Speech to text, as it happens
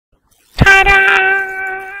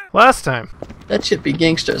Last time. That should be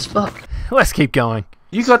gangster as fuck. Let's keep going.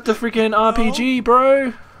 You got the freaking RPG,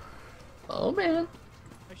 bro. Oh man.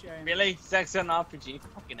 Really? Zach's an RPG?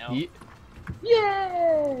 Fucking hell.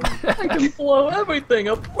 Yay! I can blow everything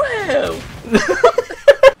up. Wow!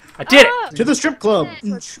 I did it! To the strip club.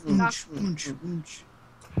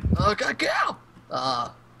 Oh, God, go!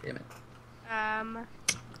 Ah, damn it.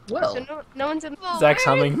 Well. So no one's involved. Zach's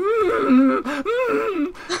humming.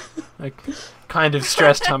 Like, kind of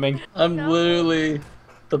stressed humming. I'm literally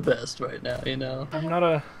the best right now, you know? I'm not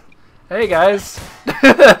a... Hey, guys.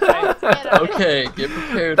 Okay, get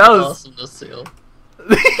prepared That for was... awesomeness, Seal.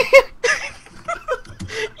 Yay!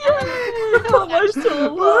 How am I still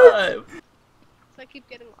alive? So I keep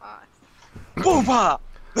getting lost. Booba!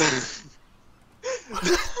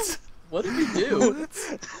 What did we do?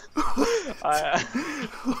 Hi.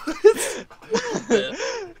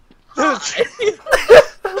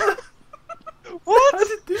 What? How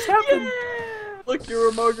did this happen? Yeah. Look, you're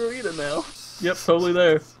a margarita now. Yep, totally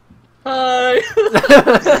there. Hi!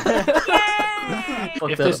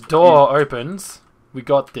 If this door opens, we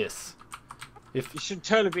got this. You should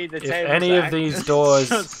totally be the If table. any of Zach. these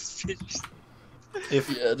doors... if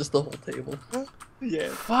Yeah, just the whole table. Yeah.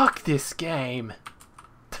 Fuck this game.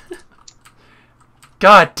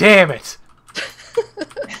 God damn it!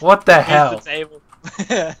 What the hell? The table.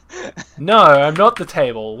 No, I'm not the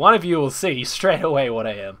table. One of you will see straight away what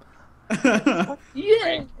I am.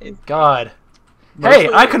 Yeah! God. Hey,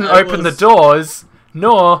 I couldn't open the doors,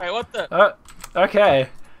 nor... Wait, what the? Okay.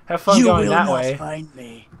 Have fun going that way. Find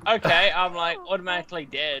me. Okay, I'm like automatically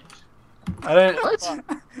dead. I don't...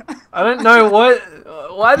 What? I don't know what...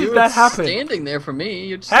 Why did You that were happen? standing there for me.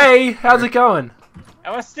 You just Hey, how's it going?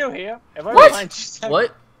 Am I still here? Am I What? behind you?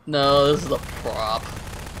 What? No, this is a prop.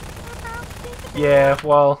 Yeah,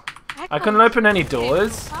 well... I couldn't open any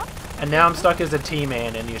doors, and now I'm stuck as a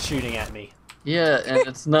T-man and you're shooting at me. Yeah, and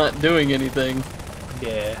it's not doing anything.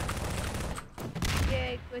 Yeah.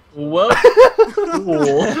 Yay, glitchy. What?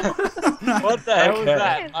 Cool. What the hell was Okay.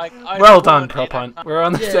 that? Like, I Well thought done, it- Prop Hunt. We're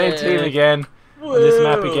on the same team Yay. again. On this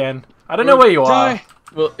map Whoa. again. I don't know where you are. Die.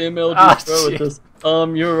 Well, MLG Ah, throw shit. at this.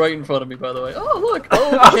 You're right in front of me, by the way. Oh, look.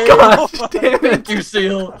 Oh, Oh god, damn it. Thank you,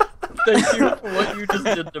 Seal. Thank you for what you just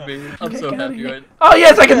did to me. I'm so happy right now. Oh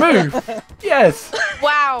yes, I can move! Yes!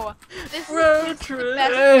 Wow. This Road is the trip.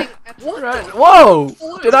 best thing ever. What? Right.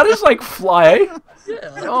 Whoa! Did I just like fly? Yeah.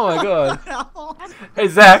 Oh my god. Hey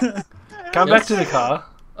Zach, come back to the car.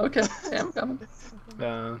 Okay, yeah, I'm coming.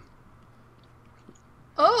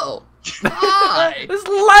 Oh. Hi. There's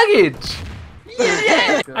luggage!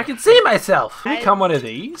 Yeah. I can see myself! Can we come one of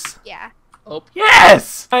these? Yeah. Oh.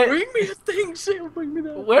 Yes! Bring me a thing, Seal. Bring me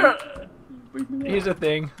that. Where? Bring me that. Here's the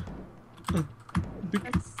thing.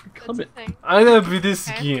 That's Become the it. thing. I'm gonna be this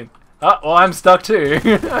Okay. again. Oh, well I'm stuck too.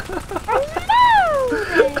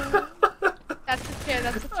 That's a chair,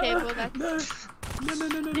 that's a table, that's... No,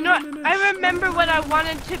 You know what? I remember what I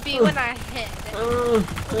wanted to be when I hid.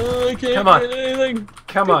 I can't Come on. get anything.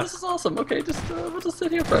 Come Dude, on. This is awesome. Okay, just we'll just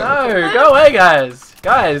sit here for No, go away guys!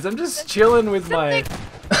 Guys, I'm just chilling with my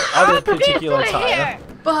other particular People tire. here.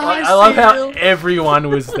 Bye, I love how Seal. everyone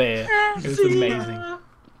was there. It was See amazing. ya.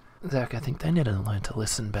 Zach, I think they need to learn to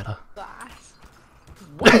listen better. Glass.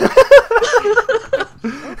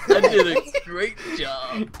 I did a great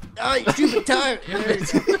job. Ay, stupid tire.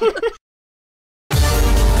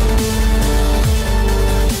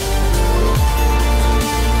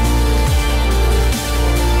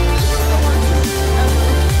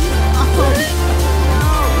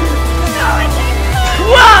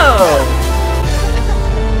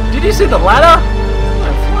 Whoa! Did you see the ladder?